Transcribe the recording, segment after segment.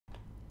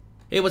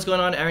Hey, what's going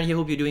on? Aaron here.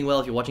 Hope you're doing well.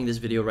 If you're watching this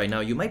video right now,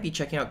 you might be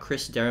checking out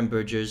Chris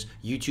Berger's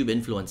YouTube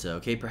influencer,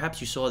 okay?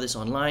 Perhaps you saw this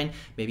online,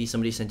 maybe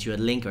somebody sent you a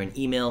link or an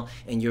email,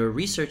 and you're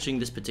researching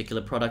this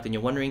particular product and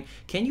you're wondering,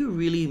 can you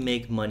really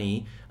make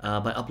money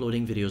by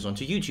uploading videos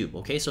onto YouTube,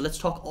 okay? So let's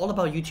talk all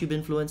about YouTube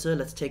influencer.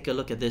 Let's take a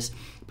look at this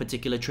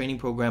particular training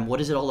program. What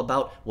is it all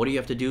about? What do you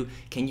have to do?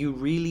 Can you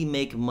really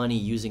make money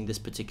using this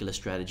particular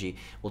strategy?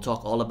 We'll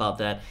talk all about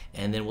that,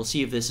 and then we'll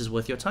see if this is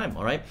worth your time,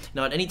 all right?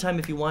 Now, at any time,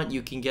 if you want,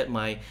 you can get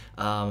my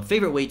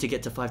favorite way to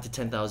get to $5,000 to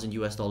 $10,000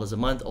 US a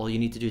month. All you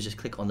need to do is just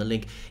click on the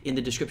link in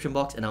the description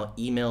box and I'll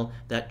email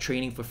that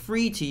training for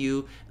free to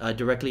you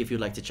directly if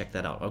you'd like to check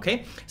that out,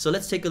 okay? So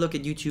let's take a look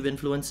at YouTube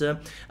influencer.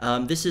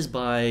 This is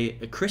by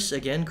Chris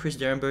again, Chris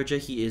Berger.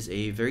 He is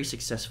a very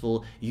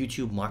successful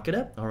YouTube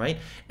marketer, all right?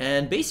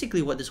 And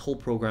basically what this whole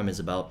program is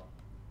about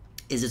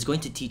is it's going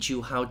to teach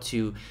you how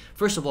to,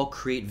 first of all,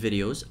 create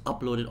videos,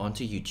 upload it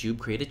onto YouTube,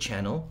 create a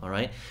channel, all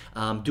right?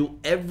 Do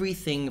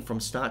everything from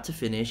start to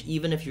finish,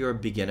 even if you're a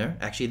beginner.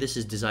 Actually, this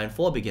is designed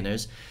for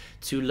beginners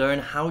to learn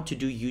how to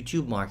do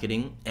YouTube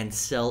marketing and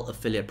sell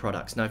affiliate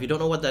products. Now, if you don't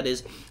know what that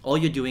is, all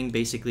you're doing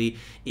basically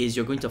is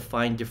you're going to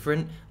find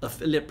different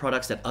affiliate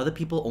products that other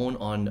people own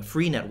on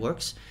free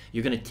networks.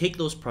 You're gonna take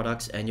those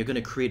products and you're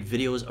gonna create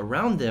videos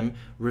around them,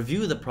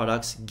 review the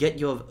products, get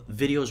your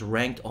videos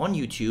ranked on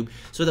YouTube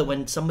so that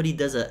when somebody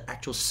does an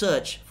actual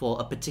search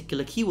for a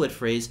particular keyword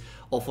phrase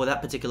or for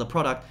that particular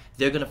product,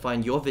 they're gonna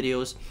find your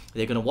videos,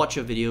 they're gonna watch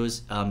your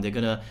videos, they're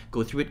gonna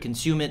go through it,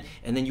 consume it,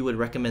 and then you would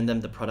recommend them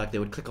the product, they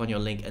would click on your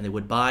link and they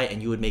would buy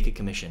and you would make a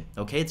commission,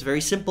 okay? It's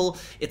very simple,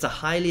 it's a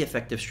highly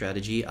effective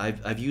strategy.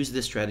 I've used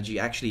this strategy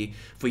actually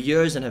for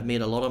years and have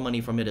made a lot of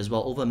money from it as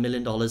well, over $1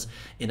 million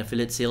in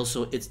affiliate sales,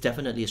 so it's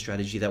definitely a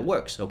strategy that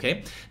works,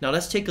 okay? Now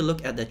let's take a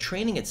look at the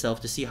training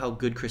itself to see how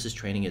good Chris's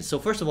training is. So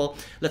first of all,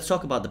 let's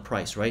talk about the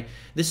price, right?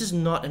 This is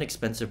not an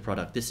expensive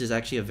product. This is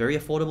actually a very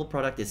affordable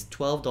product. It's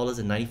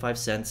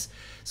 $12.95.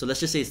 So let's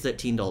just say it's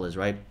 $13,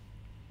 right?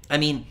 I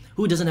mean,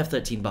 who doesn't have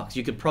 13 bucks?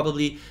 You could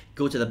probably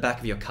go to the back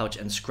of your couch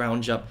and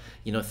scrounge up,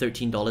 you know,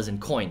 $13 in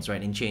coins,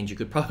 right, in change. You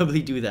could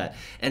probably do that.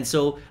 And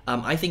so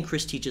I think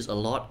Chris teaches a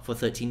lot for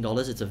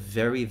 $13. It's a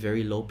very,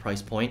 very low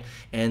price point,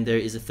 and there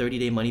is a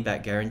 30-day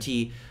money-back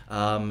guarantee.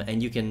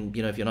 And you can,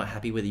 you know, if you're not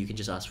happy with it, you can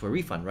just ask for a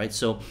refund, right?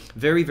 So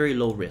very, very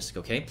low risk,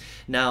 okay?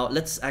 Now,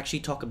 let's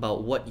actually talk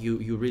about what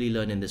you really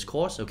learn in this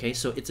course, okay?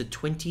 So it's a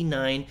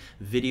 29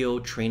 video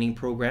training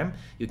program.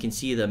 You can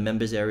see the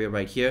members area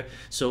right here.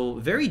 So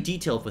very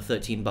detailed for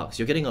 13 bucks.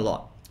 You're getting a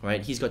lot.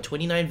 Right, he's got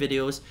 29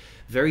 videos,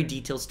 very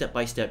detailed step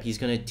by step. He's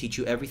going to teach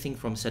you everything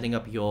from setting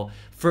up your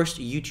first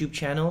YouTube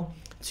channel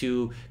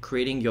to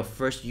creating your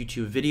first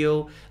YouTube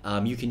video.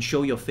 You can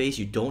show your face.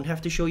 You don't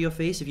have to show your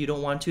face if you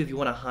don't want to. If you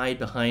want to hide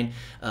behind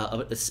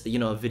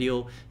a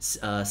video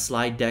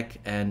slide deck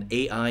and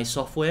AI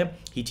software,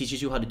 he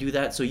teaches you how to do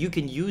that. So you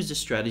can use this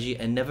strategy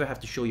and never have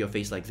to show your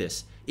face like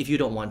this if you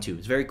don't want to.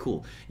 It's very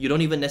cool. You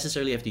don't even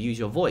necessarily have to use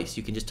your voice.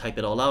 You can just type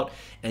it all out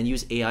and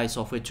use AI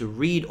software to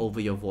read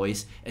over your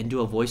voice and do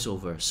a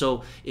voiceover.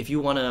 So if you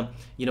want to,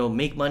 you know,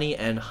 make money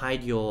and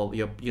hide your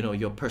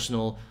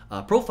personal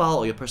profile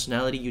or your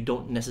personality, you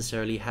don't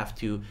necessarily have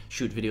to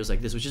shoot videos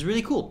like this, which is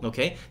really cool,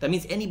 okay? That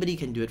means anybody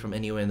can do it from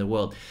anywhere in the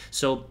world.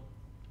 So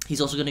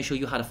he's also going to show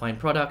you how to find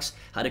products,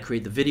 how to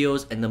create the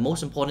videos, and the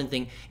most important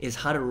thing is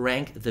how to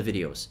rank the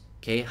videos.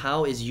 Okay,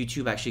 how is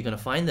YouTube actually going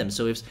to find them?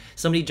 So if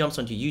somebody jumps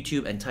onto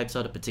YouTube and types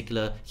out a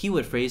particular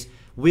keyword phrase,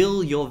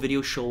 will your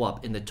video show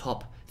up in the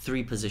top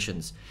 3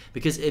 positions?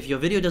 Because if your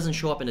video doesn't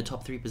show up in the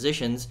top 3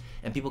 positions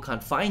and people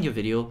can't find your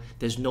video,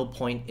 there's no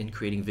point in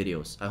creating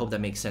videos. I hope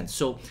that makes sense.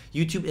 So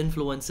YouTube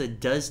Influencer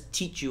does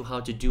teach you how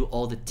to do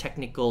all the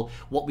technical,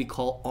 what we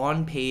call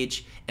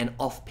on-page and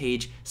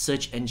off-page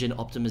search engine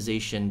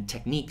optimization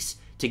techniques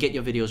to get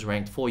your videos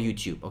ranked for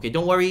YouTube. Okay,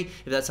 don't worry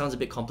if that sounds a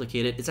bit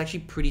complicated. It's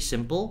actually pretty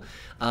simple,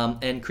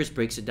 and Chris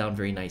breaks it down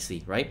very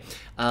nicely, right?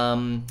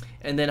 And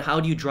then how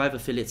do you drive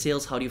affiliate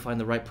sales? How do you find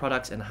the right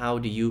products? And how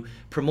do you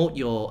promote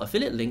your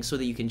affiliate links so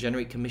that you can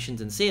generate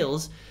commissions and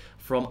sales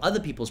from other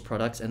people's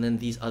products, and then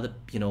these other,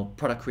 you know,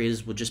 product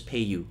creators will just pay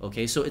you,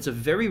 okay? So it's a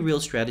very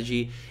real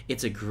strategy.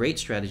 It's a great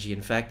strategy.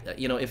 In fact,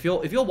 you know, if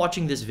you're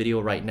watching this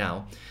video right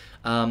now,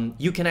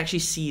 you can actually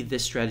see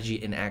this strategy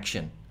in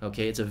action.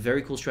 Okay, it's a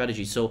very cool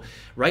strategy. So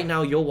right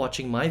now you're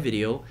watching my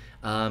video,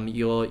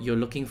 you're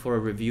looking for a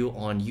review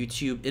on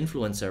YouTube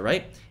Influencer,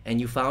 right? And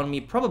you found me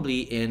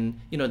probably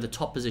in, you know, the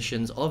top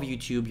positions of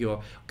YouTube.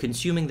 You're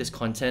consuming this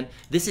content.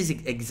 This is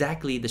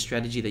exactly the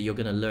strategy that you're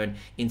going to learn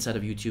inside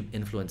of YouTube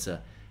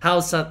Influencer.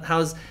 How's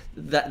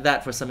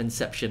that for some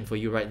inception for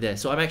you right there?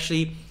 So I'm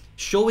actually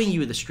showing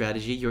you the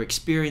strategy, you're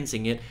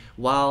experiencing it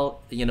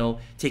while, you know,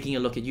 taking a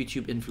look at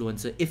YouTube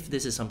Influencer if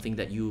this is something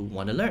that you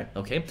want to learn,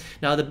 okay?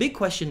 Now the big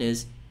question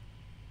is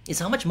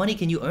how much money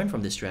can you earn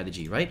from this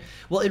strategy, right?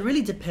 Well, it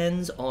really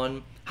depends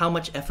on how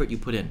much effort you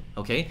put in,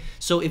 okay?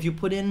 So if you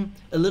put in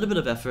a little bit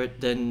of effort,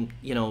 then,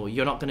 you know,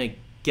 you're not going to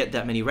get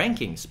that many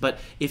rankings. But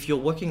if you're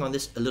working on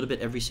this a little bit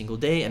every single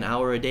day, an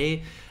hour a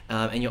day,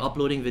 and you're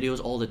uploading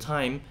videos all the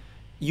time,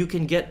 you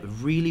can get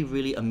really,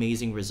 really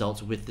amazing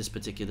results with this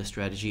particular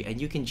strategy, and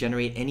you can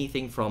generate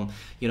anything from,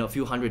 you know, a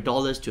few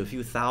 $100s to a few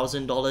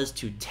 $1,000s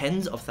to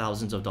tens of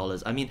thousands of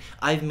dollars. I mean,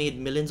 I've made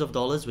millions of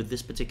dollars with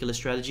this particular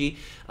strategy.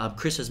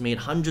 Chris has made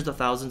hundreds of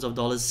thousands of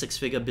dollars,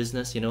 six-figure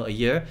business, you know, a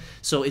year.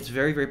 So it's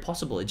very, very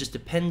possible. It just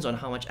depends on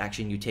how much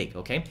action you take,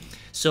 okay?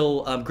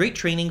 So great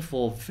training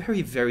for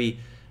very, very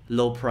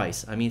low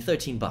price. I mean,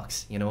 13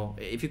 bucks, you know,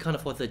 if you can't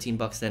afford 13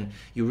 bucks, then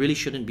you really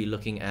shouldn't be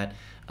looking at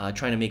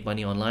trying to make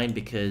money online,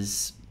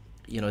 because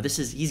you know,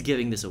 he's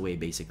giving this away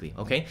basically,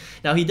 okay?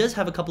 Now he does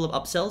have a couple of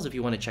upsells if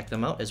you want to check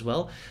them out as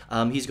well.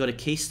 He's got a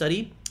case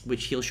study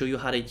which he'll show you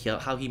how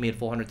he made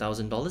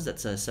 $400,000.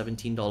 That's a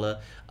 $17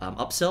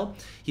 upsell.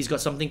 He's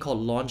got something called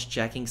launch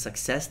jacking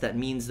success. That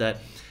means that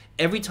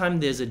every time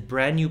there's a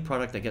brand new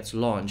product that gets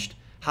launched,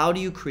 how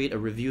do you create a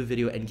review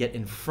video and get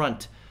in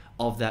front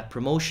of that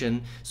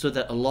promotion so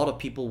that a lot of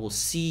people will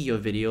see your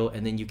video,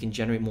 and then you can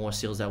generate more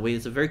sales that way.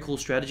 It's a very cool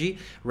strategy.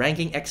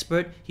 Ranking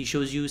expert, he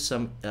shows you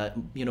some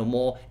you know,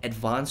 more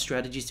advanced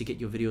strategies to get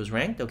your videos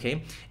ranked,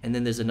 okay? And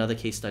then there's another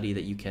case study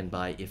that you can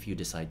buy if you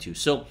decide to.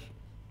 So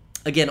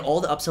again,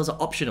 all the upsells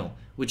are optional,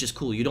 which is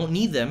cool. You don't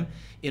need them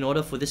in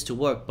order for this to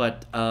work,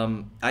 but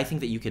I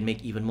think that you can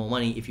make even more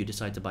money if you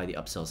decide to buy the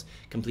upsells.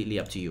 Completely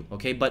up to you,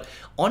 okay? But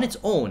on its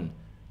own,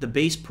 the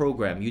base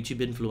program, YouTube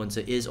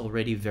Influencer, is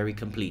already very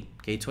complete.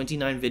 Okay,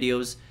 29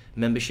 videos,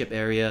 membership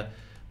area,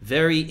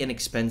 very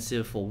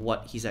inexpensive for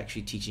what he's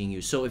actually teaching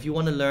you. So if you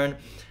want to learn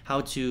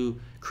how to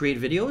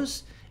create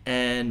videos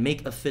and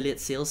make affiliate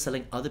sales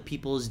selling other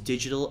people's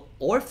digital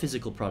or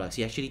physical products,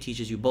 he actually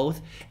teaches you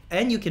both.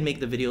 And you can make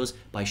the videos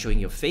by showing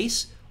your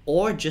face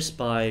or just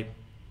by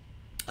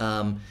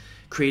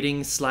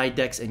creating slide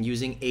decks and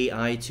using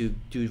AI to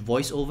do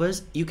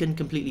voiceovers. You can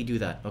completely do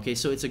that. Okay,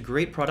 so it's a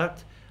great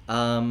product.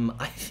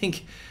 I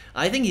think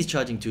he's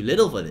charging too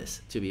little for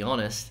this, to be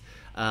honest.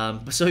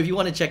 So if you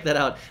want to check that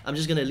out, I'm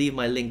just going to leave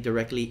my link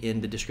directly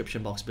in the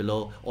description box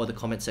below or the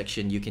comment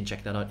section. You can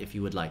check that out if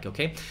you would like,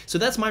 okay? So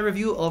that's my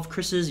review of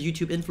Chris's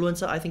YouTube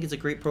Influencer. I think it's a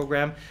great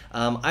program.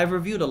 I've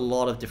reviewed a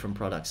lot of different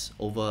products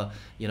over,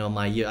 you know,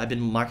 my year. I've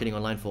been marketing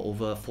online for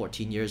over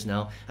 14 years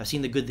now. I've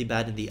seen the good, the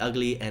bad, and the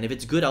ugly. And if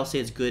it's good, I'll say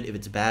it's good. If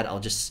it's bad, I'll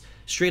just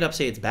straight up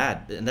say it's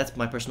bad. And that's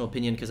my personal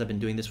opinion because I've been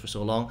doing this for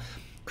so long.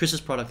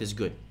 Chris's product is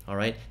good, all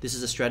right? This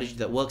is a strategy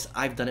that works.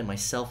 I've done it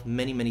myself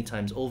many, many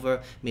times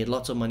over, made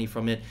lots of money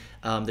from it.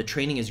 The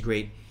training is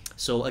great.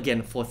 So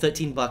again, for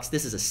 13 bucks,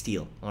 this is a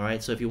steal, all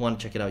right? So if you want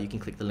to check it out, you can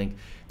click the link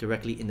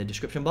directly in the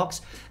description box.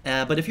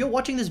 But if you're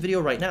watching this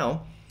video right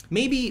now,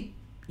 maybe,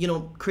 you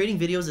know, creating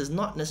videos is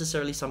not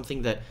necessarily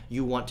something that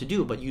you want to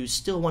do, but you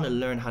still want to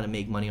learn how to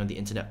make money on the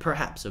internet,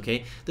 perhaps,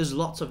 okay? There's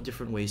lots of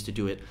different ways to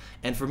do it.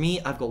 And for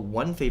me, I've got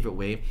one favorite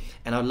way,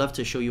 and I'd love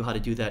to show you how to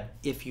do that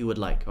if you would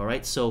like, all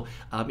right? So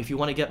if you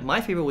want to get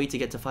my favorite way to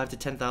get to $5,000 to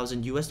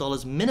 $10,000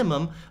 US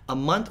minimum a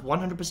month,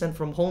 100%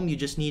 from home, you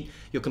just need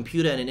your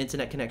computer and an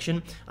internet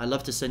connection. I'd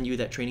love to send you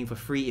that training for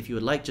free if you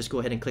would like. Just go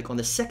ahead and click on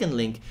the second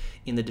link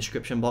in the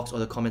description box or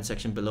the comment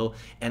section below,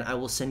 and I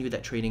will send you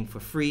that training for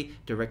free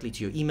directly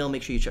to your email.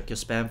 Make sure you check your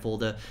spam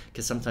folder,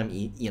 because sometimes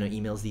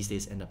emails these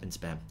days end up in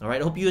spam. All right,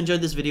 I hope you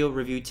enjoyed this video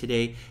review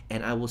today,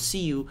 and I will see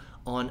you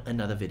on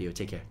another video.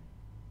 Take care.